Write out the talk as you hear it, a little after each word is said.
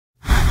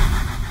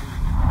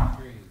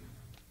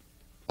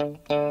You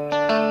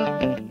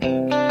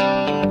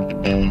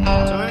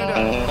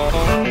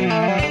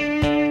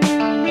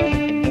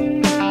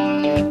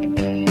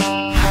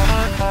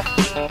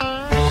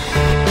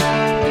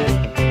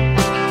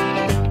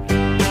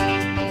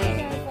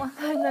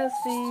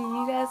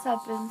guys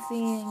have been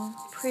seeing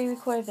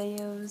pre-recorded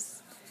videos,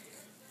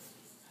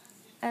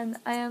 and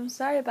I am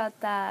sorry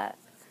about that.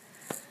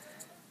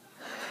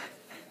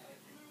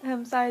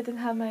 I'm sorry I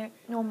didn't have my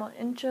normal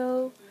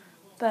intro,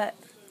 but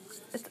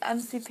it's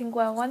MC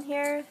Penguin1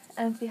 here,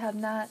 and if you have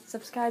not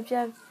subscribed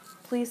yet,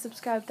 please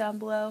subscribe down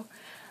below.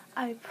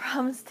 I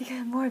promise to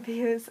get more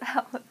videos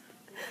out.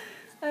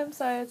 I'm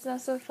sorry, it's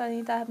not so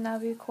funny that I have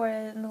not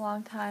recorded in a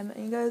long time,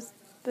 and you guys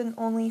have been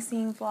only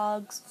seeing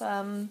vlogs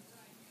from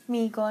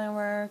me going to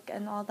work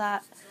and all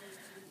that,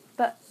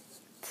 but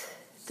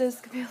there's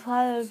going to be a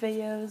lot of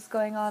videos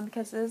going on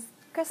because it's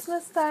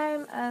Christmas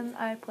time and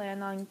I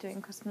plan on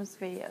doing Christmas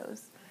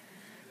videos.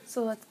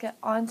 So let's get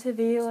on to the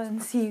video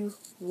and see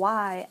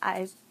why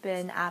I've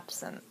been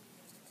absent.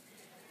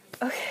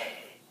 Okay,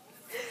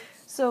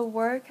 so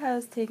work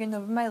has taken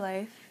over my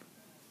life.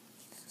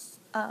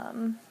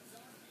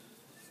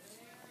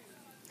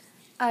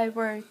 I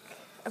work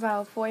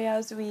about 40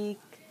 hours a week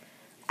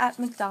at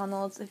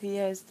McDonald's. If you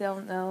guys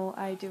don't know,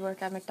 I do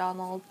work at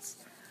McDonald's,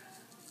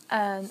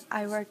 and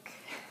I work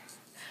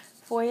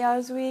 40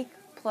 hours a week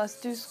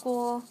plus do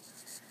school,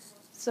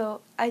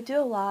 so I do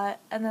a lot,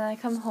 and then I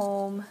come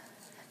home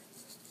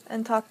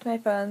and talk to my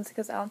friends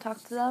because I don't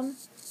talk to them,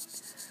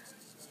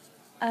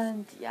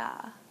 and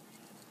yeah,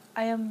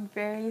 I am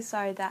very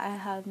sorry that I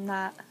have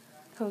not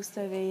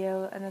posted a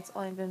video and it's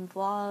only been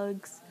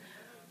vlogs,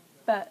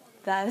 but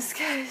that is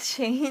gonna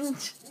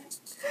change.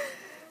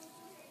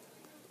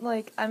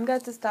 Like, I'm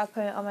going to stop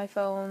putting it on my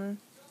phone.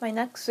 My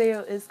next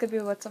video is going to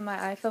be what's on my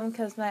iPhone,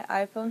 because my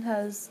iPhone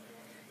has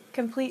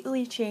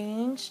completely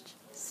changed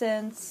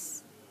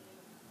since,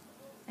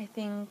 I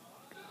think,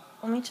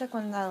 let me check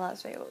when that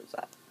last video was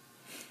up.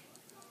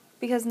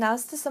 Because now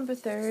it's December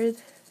 3rd,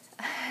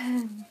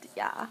 and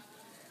yeah.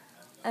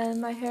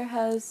 And my hair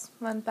has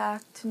went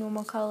back to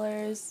normal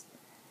colors,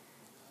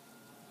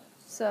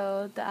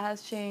 so that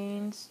has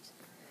changed.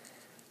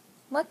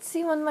 Let's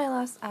see when my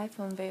last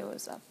iPhone video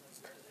was up.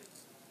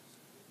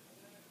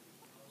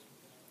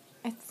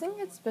 I think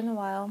it's been a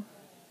while.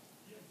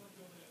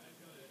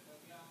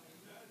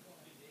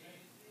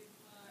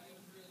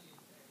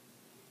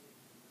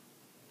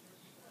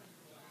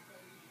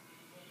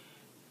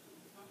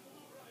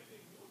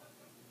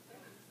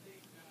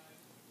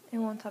 It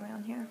won't tell me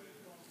on here.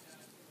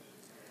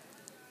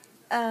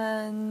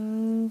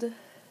 And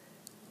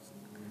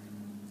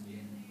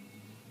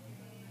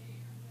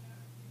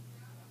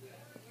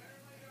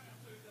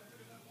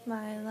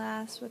my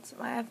last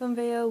my iPhone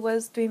video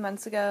was 3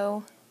 months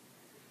ago.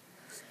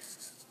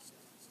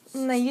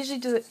 And I usually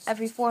do it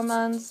every 4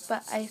 months,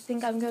 but I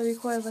think I'm going to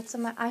record what's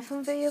on my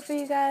iPhone video for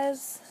you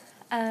guys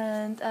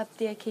and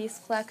update a case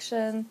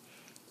collection.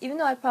 Even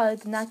though I probably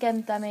did not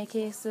get that many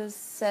cases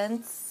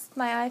since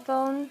my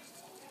iPhone.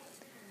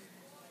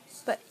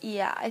 But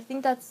yeah, I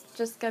think that's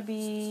just going to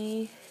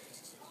be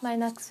my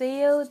next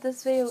video.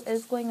 This video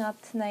is going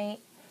up tonight.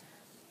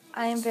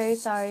 I am very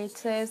sorry.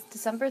 Today is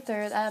December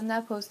 3rd. I have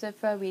not posted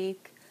for a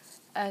week.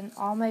 And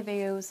all my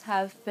videos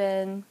have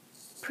been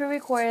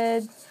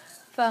pre-recorded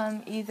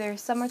from either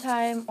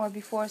summertime or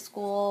before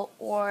school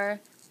or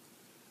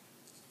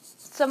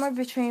somewhere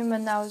between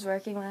when I was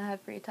working, when I had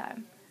free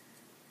time.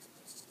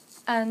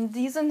 And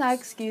these are not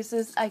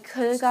excuses. I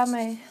could have got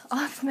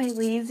off my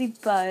lazy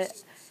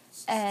butt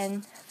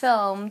and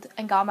filmed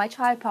and got my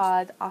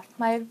tripod off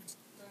my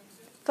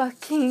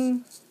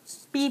fucking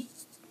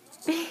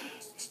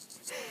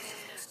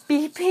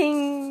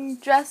beeping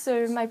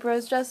dresser, my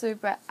bro's dresser,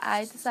 but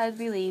I decided to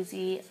be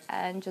lazy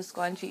and just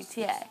go on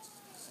GTA.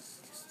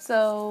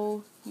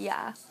 So,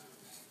 yeah.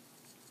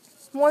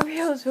 More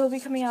videos will be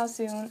coming out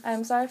soon.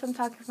 I'm sorry if I'm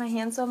talking with my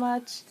hands so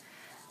much,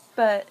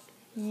 but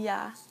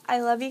yeah.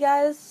 I love you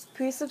guys.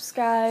 Please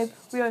subscribe.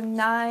 We are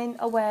 9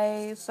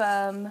 away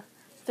from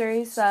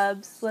 30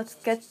 subs. Let's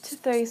get to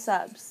 30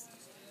 subs.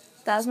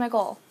 That's my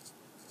goal.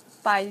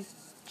 By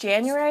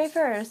January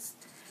 1st,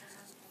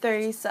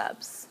 30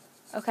 subs.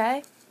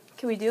 Okay?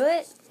 Can we do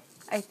it?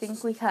 I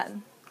think we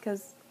can.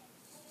 Because,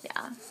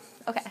 yeah.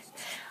 Okay.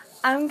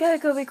 I'm gonna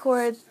go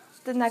record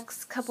the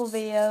next couple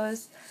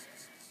videos.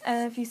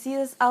 And if you see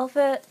this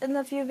outfit in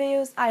a few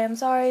videos, I am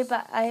sorry,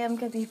 but I am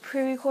gonna be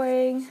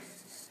pre-recording.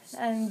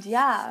 And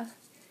yeah.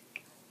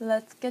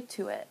 Let's get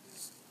to it.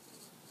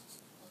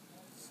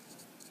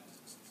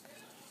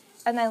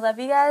 And I love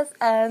you guys,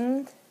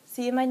 and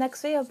see you in my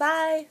next video.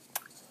 Bye!